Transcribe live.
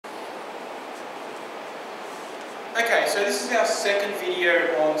Okay, so this is our second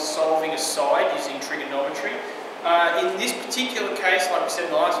video on solving a side using trigonometry. In this particular case, like we said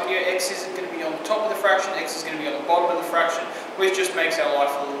in the last video, x isn't going to be on the top of the fraction, x is going to be on the bottom of the fraction, which just makes our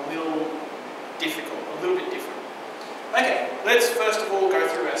life a little difficult, a little bit different. Okay, let's first of all go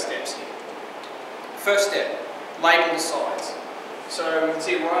through our steps here. First step, label the sides. So we can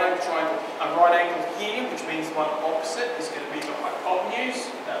see a right angle here, which means one opposite is going to be the hypotenuse.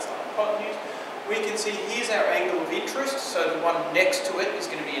 That's the hypotenuse. We can see here's our angle of interest, so the one next to it is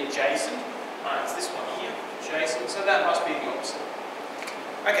going to be adjacent. It's this one here, adjacent, so that must be the opposite.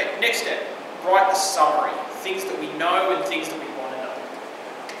 Okay, next step, write the summary, things that we know and things that we want to know.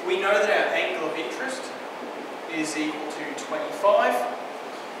 We know that our angle of interest is equal to 25.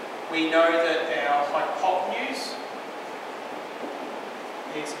 We know that our hypotenuse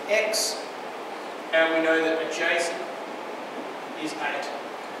is x, and we know that adjacent is 8.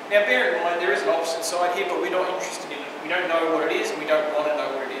 Now bear in mind there is an opposite side here, but we're not interested in it. We don't know what it is and we don't want to know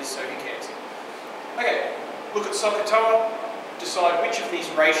what it is, so who cares? Okay, look at SOHCAHTOA, decide which of these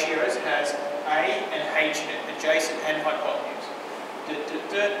ratios has A and H in it, adjacent and hypotenuse.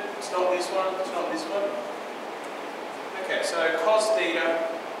 It's not this one, it's not this one. Okay, so cos theta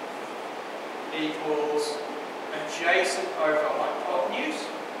equals adjacent over hypotenuse.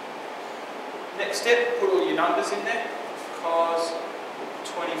 Next step, put all your numbers in there. Cos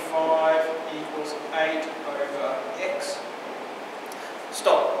 25 equals 8 over x.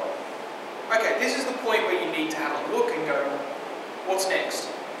 Stop. Okay, this is the point where you need to have a look and go, what's next?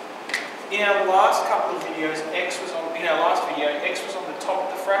 In our last couple of videos, x was on the top of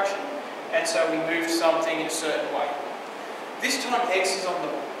the fraction, and so we moved something in a certain way. This time x is on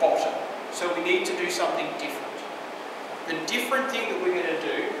the bottom, so we need to do something different. The different thing that we're going to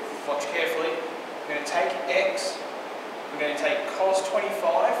do, watch carefully, we're going to take x, we're going to take cos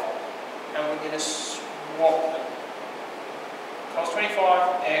 25, and we're going to swap them. Cos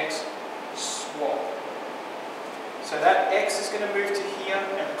 25, x, swap. So that x is going to move to here,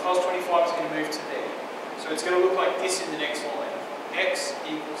 and the cos 25 is going to move to there. So it's going to look like this in the next line. X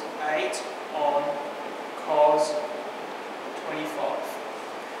equals 8 on cos 25.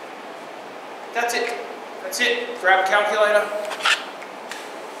 That's it. That's it. Grab a calculator.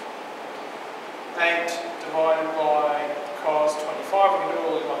 8 divided by cos 25. We're going to do it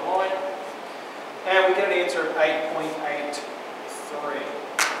all in one line. And we get an answer of 8.83.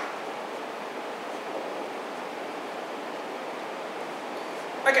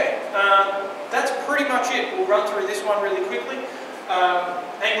 Okay, that's pretty much it. We'll run through this one really quickly.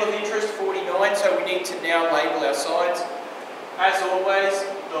 Angle of interest 49, so we need to now label our sides. As always,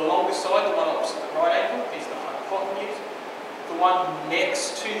 the longest side, the one opposite the right angle, is the hypotenuse. The one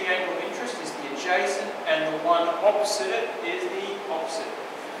next to the angle of interest is the adjacent, and the one opposite it is the opposite.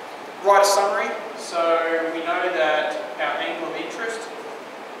 Write a summary. So we know that our angle of interest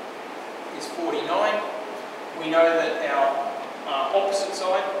is 49. We know that our opposite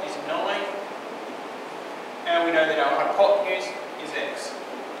side is 9. And we know that our hypotenuse is x.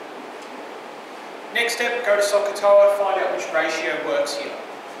 Next step, go to SOHCAHTOA, find out which ratio works here.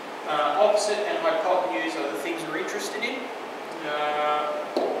 Opposite and hypotenuse are the things we're interested in.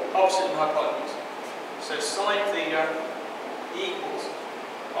 Opposite and hypotenuse. So sine theta equals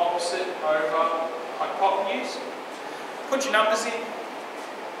opposite over hypotenuse. Put your numbers in.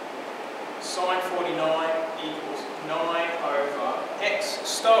 Sine 49 equals 9 over x.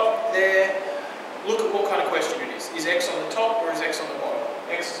 Stop there. Look at what kind of question it is. Is x on the top or is x on the bottom?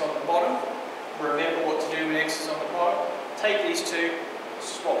 X is on the bottom. Remember what to do when x is on the bottom. Take these two,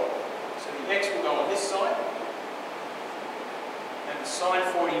 swap them. So the x will go on this side, and the sine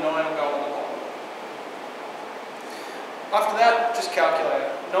 49 will go on the bottom. After that, just calculate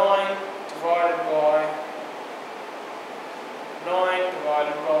it. 9 divided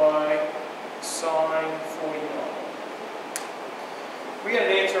by sine 49. We get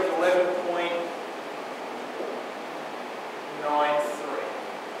an answer of 11.93.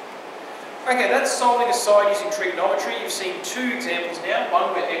 Okay, that's solving a side using trigonometry. You've seen two examples now,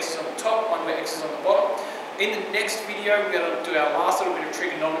 one where x is on the top, one where x is on the bottom. In the next video, we're going to do our last little bit of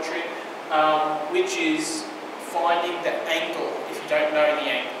trigonometry, which is finding the angle if you don't know the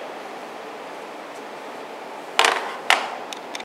angle.